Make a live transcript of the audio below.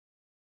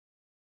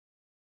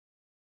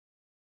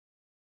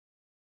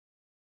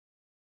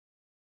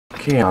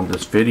Okay, on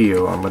this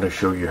video I'm going to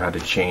show you how to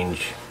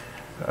change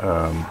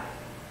an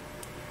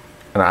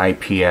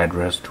IP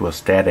address to a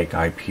static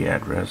IP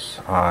address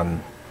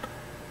on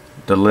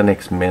the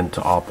Linux Mint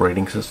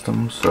operating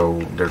system. So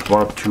there's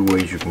one of two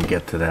ways you can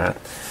get to that.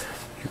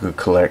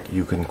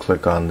 You can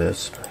click on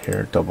this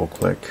here, double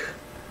click,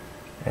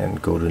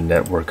 and go to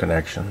network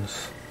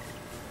connections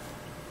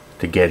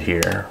to get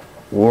here,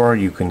 or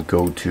you can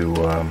go to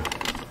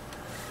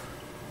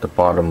the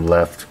bottom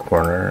left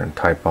corner and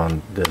type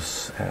on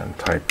this and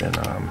type in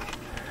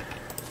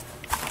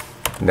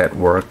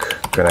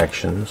network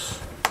connections.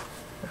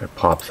 It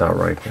pops out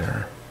right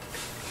there,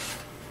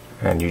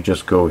 and you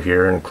just go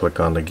here and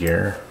click on the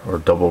gear or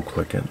double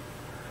click it.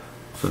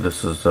 So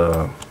this is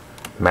a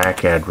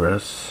MAC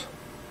address.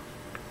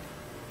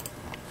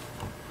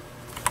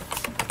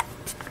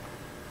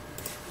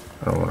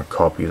 I want to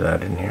copy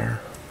that in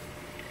here.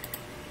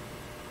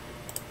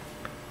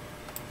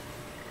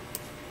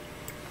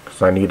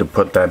 I need to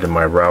put that in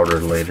my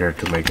router later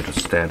to make it a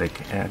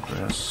static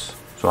address,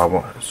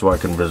 so I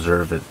can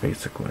reserve it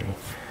basically.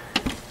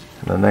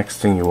 And the next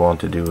thing you want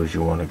to do is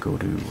you want to go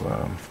to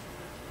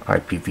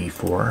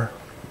IPv4.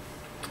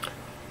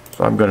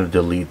 So I'm going to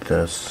delete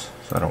this,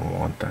 so I don't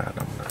want that.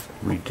 I'm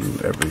going to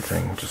redo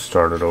everything, just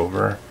start it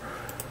over.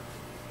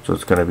 So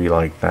it's going to be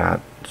like that.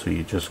 So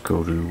you just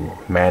go to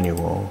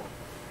manual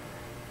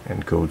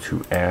and go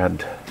to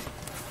add.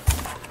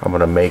 I'm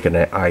going to make an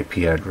IP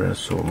address,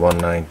 so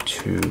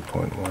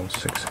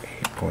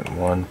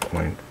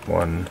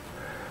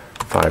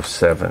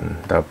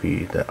 192.168.1.157. That'll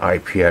be the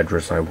IP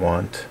address I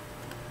want.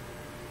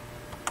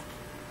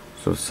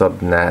 So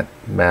subnet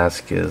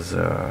mask is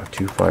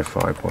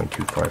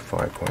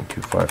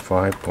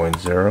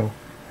 255.255.255.0.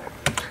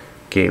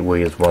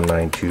 Gateway is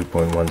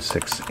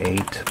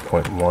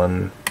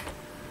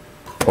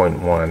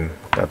 192.168.1.1.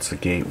 That's the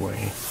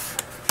gateway.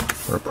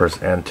 I'm going to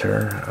press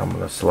enter. I'm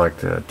going to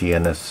select a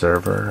DNS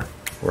server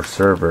or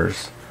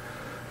servers.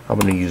 I'm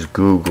going to use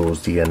Google's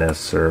DNS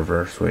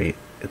server, so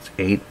it's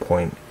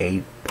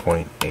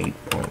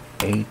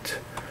 8.8.8.8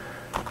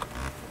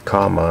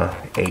 comma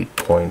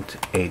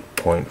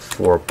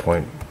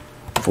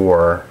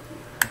 8.8.4.4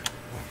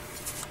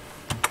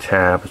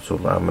 tab. So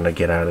I'm going to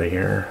get out of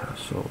here,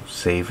 so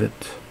save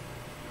it.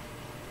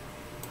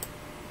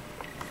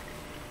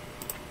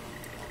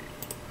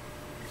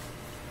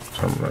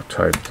 So I'm going to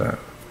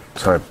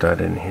type that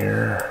in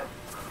here,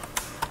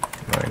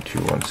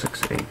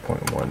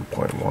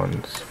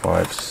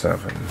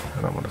 92168.1.157,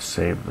 and I'm going to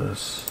save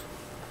this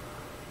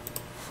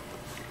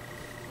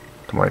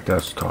to my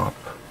desktop.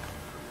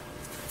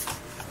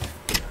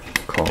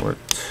 Call it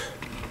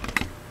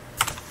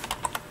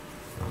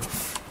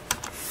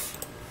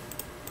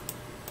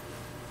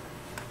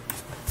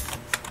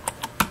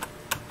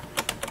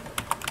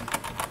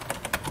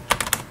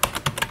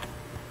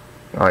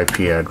IP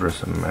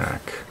address and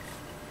MAC.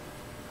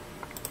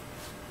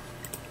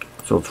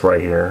 So it's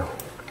right here.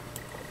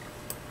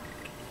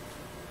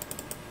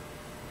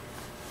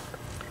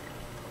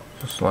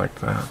 Just like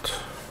that.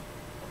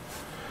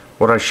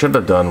 What I should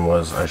have done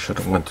was I should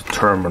have went to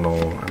terminal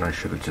and I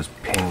should have just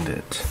pinged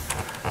it.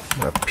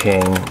 I'm going to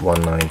ping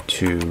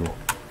 192.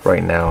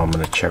 Right now I'm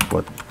going to check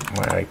what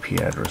my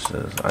IP address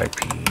is.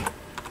 IP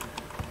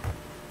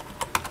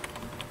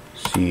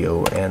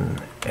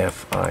CONFIG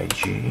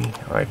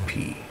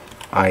IP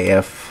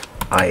IF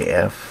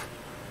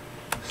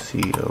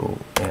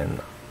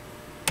CONFIG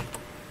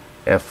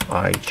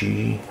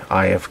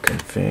IF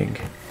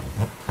config.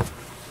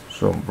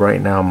 So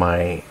right now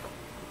my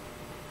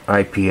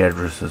IP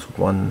address is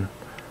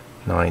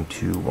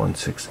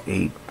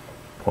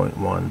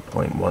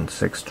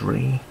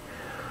 192.168.1.163.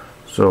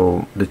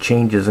 So the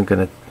change isn't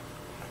going to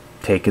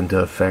take into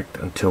effect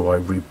until I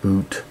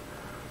reboot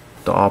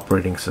the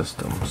operating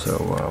system.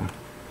 So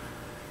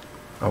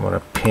I'm going to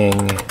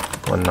ping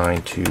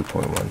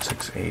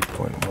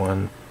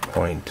 192.168.1.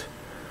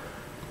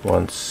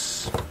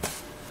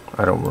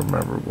 I don't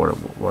remember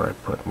what I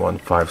put.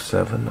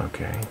 157.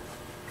 Okay.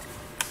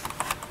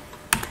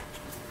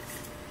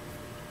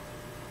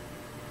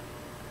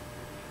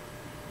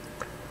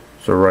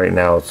 So right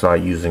now it's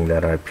not using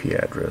that IP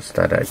address.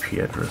 That IP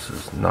address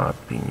is not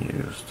being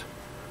used.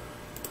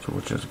 So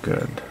which is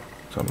good.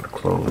 So I'm going to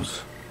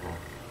close.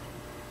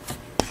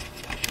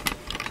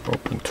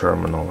 Open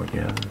terminal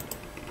again.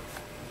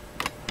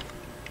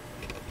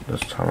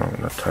 This time I'm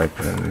going to type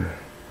in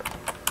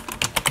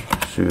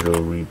sudo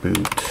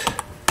reboot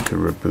to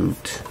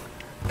reboot.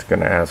 It's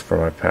going to ask for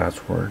my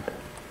password.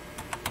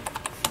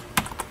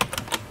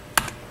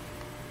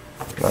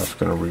 That's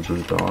going to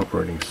reboot the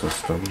operating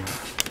system.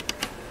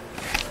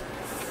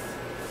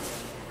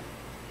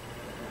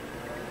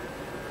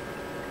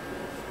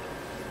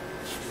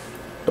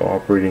 The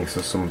operating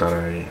system that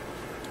I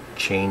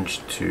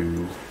changed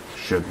to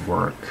should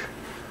work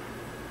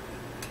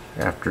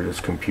after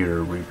this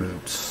computer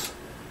reboots.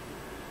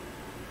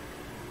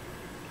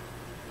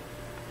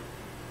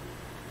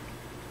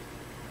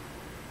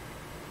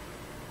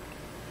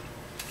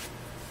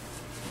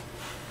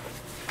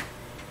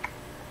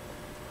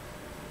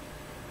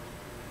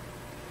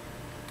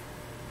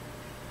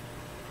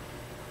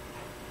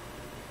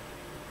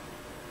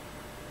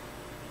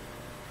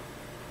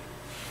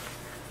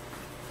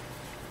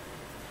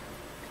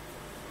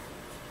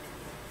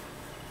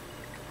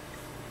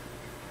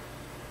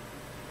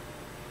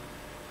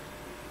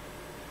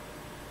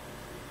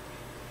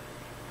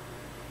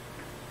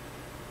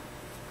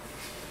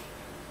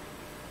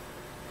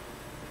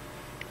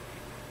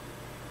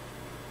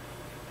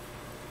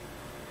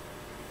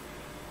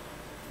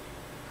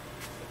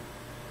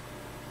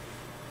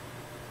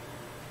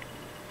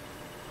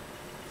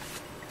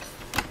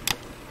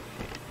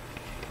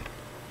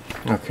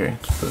 Okay,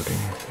 it's booting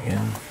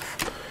in.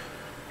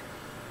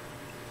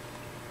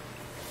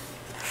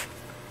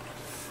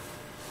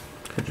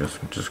 Okay,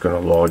 just gonna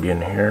log in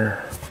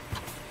here.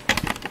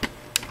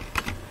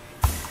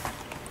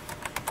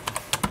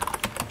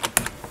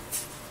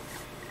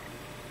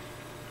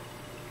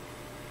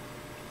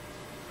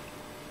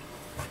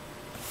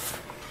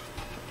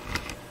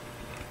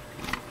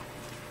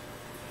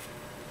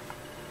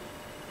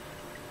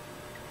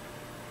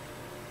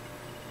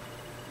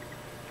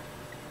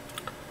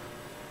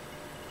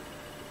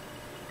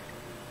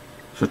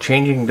 So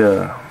changing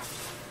the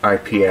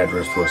IP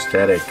address to a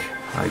static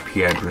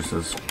IP address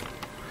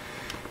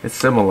it's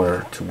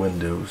similar to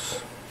Windows,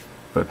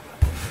 but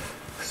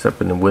except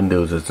in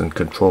Windows it's in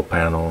Control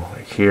Panel.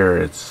 Here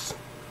it's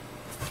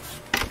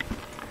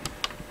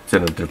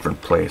in a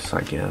different place,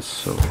 I guess.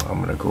 So I'm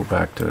gonna go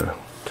back to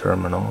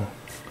Terminal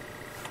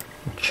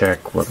and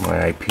check what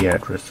my IP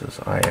address is.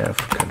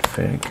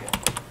 ifconfig,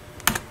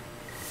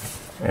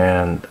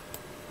 and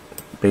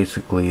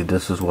basically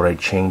this is what I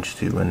changed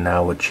to, and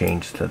now it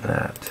changed to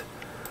that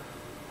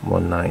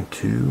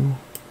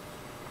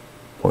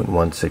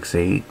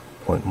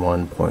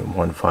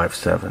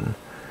 192.168.1.157,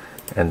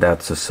 and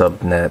that's a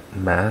subnet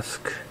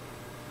mask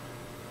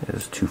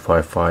is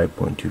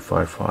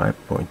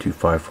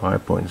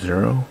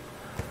 255.255.255.0,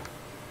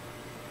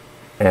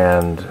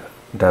 and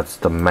that's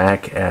the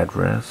MAC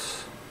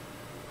address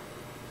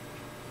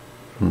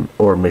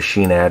or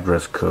machine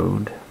address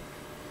code.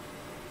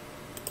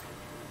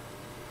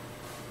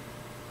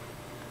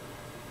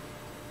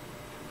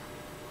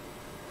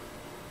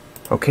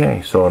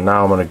 Okay, so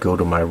now I'm going to go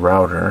to my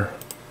router.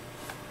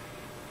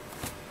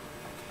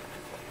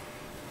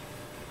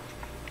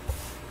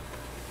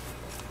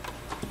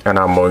 And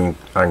I'm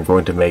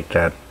going to make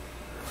that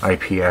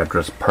IP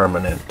address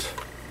permanent.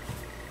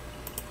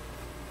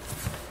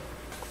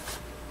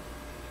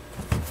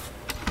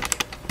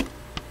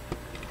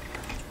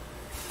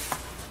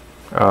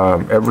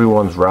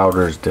 Everyone's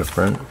router is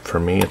different. For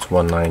me it's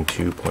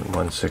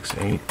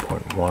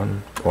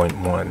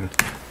 192.168.1.1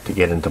 to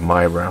get into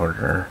my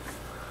router.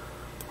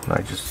 And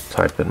I just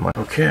type in my...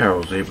 Okay, I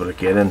was able to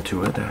get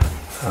into it.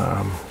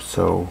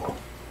 So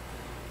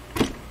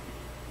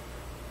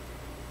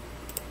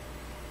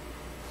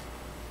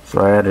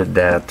I added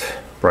that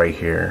right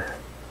here.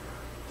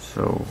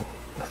 So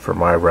for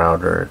my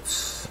router,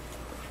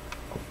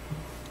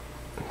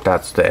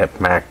 that's the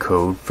MAC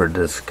code for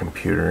this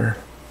computer,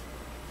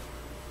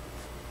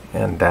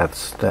 and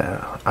that's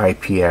the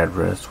IP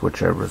address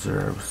which I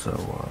reserved.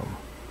 So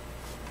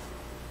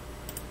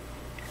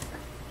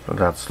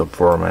that's the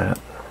format.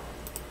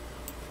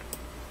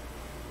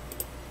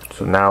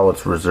 So now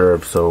it's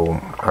reserved,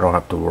 so I don't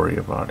have to worry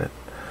about it.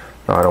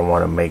 Now I don't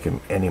want to make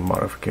any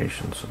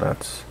modifications. So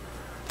that's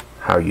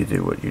how you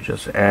do it. You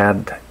just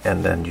add,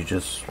 and then you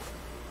just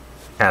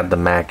add the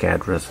MAC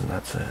address, and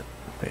that's it.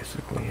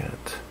 Basically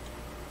it.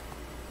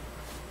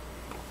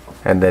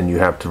 And then you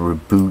have to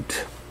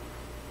reboot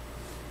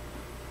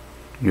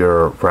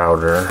your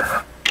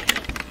router.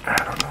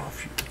 I don't know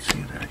if you can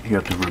see that. You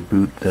have to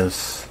reboot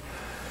this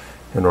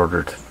in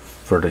order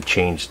for the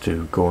change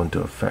to go into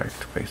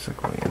effect,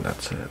 basically, and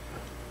that's it.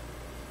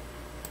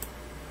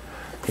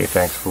 Okay,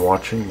 thanks for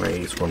watching.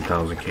 Raise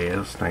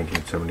 1000KS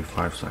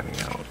 1975 signing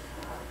out.